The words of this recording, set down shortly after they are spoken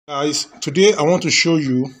Guys, today I want to show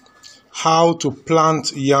you how to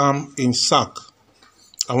plant yam in sack.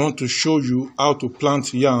 I want to show you how to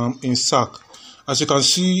plant yam in sack. As you can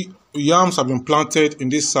see, yams have been planted in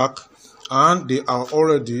this sack and they are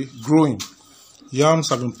already growing. Yams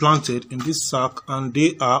have been planted in this sack and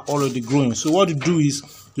they are already growing. So what you do is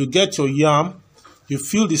you get your yam, you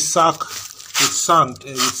fill the sack with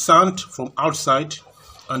sand from outside,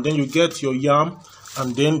 and then you get your yam,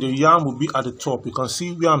 and then the yam will be at the top. You can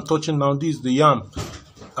see where I'm touching now. This is the yam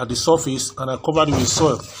at the surface, and I covered it with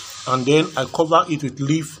soil, and then I cover it with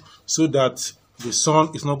leaf so that the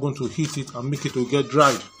sun is not going to hit it and make it to get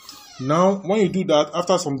dried. Now when you do that,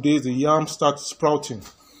 after some days the yam starts sprouting.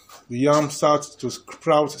 The yam starts to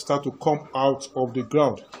sprout, start to come out of the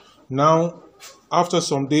ground. Now after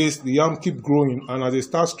some days the yam keep growing, and as they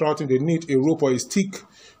start sprouting they need a rope or a stick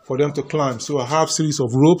for them to climb. So I have series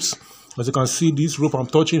of ropes. As you can see, this rope I'm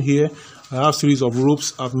touching here, I have series of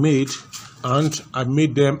ropes I've made, and I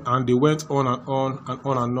made them, and they went on and on and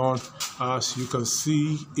on and on, as you can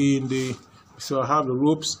see in the. So I have the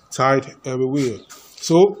ropes tied everywhere.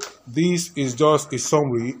 So this is just a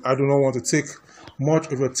summary. I do not want to take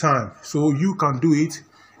much of your time, so you can do it.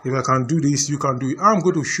 If I can do this, you can do it. I'm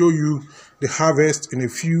going to show you the harvest in a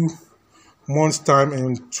few months time.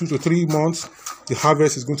 In 2 to 3 months the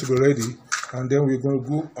harvest is going to be ready, and then we're going to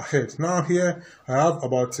go ahead. Now here I have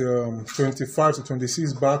about 25 to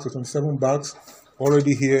 26 bags or 27 bags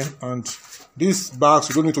already here, and these bags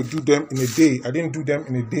we don't need to do them in a day. I didn't do them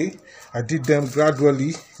in a day, I did them gradually.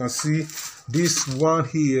 You can see this one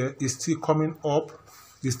here is still coming up.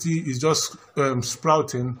 It's just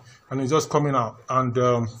sprouting, and it's just coming out, and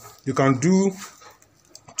you can do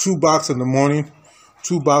 2 bags in the morning,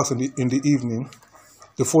 2 bags in the evening.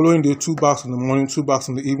 The following day, 2 bags in the morning, 2 bags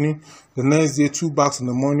in the evening. The next day, 2 bags in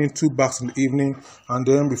the morning, 2 bags in the evening, and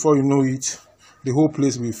then before you know it, the whole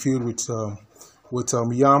place will be filled with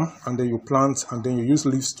yam. And then you plant, and then you use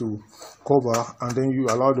leaves to cover, and then you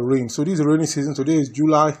allow the rain. So this is the rainy season. Today is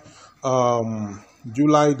July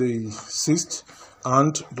the 6th,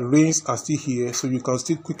 and the rains are still here, so you can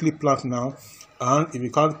still quickly plant now. And if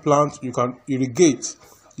you can't plant, you can irrigate.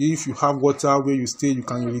 If you have water where you stay, you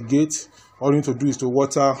can irrigate. All you need to do is to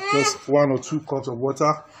water just 1 or 2 cups of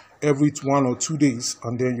water every 1 or 2 days,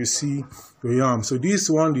 and then you see the yam. So this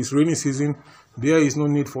rainy season, there is no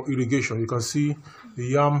need for irrigation. You can see the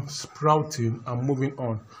yam sprouting and moving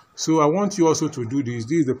on. So I want you also to do this.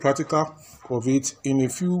 This is the practical of it. In a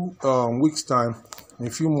few weeks time, in a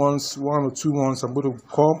few months, 1 or 2 months, I'm going to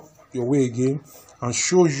come your way again and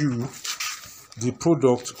show you the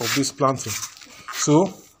product of this planting.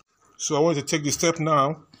 So I want you to take the step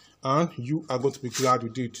now, and you are going to be glad you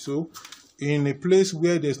did. So in a place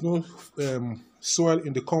where there's no soil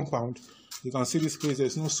in the compound, you can see this place,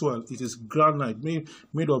 there's no soil. It is granite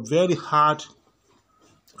made of very hard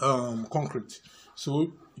concrete.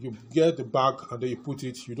 So you get the bag and then you put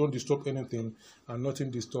it, you don't disturb anything, and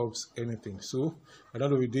nothing disturbs anything. So at the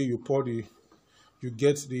end of the day, you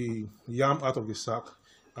get the yam out of the sack,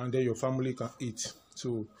 and then your family can eat.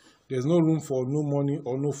 So there's no room for no money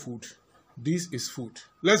or no food. This is food.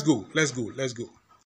 Let's go.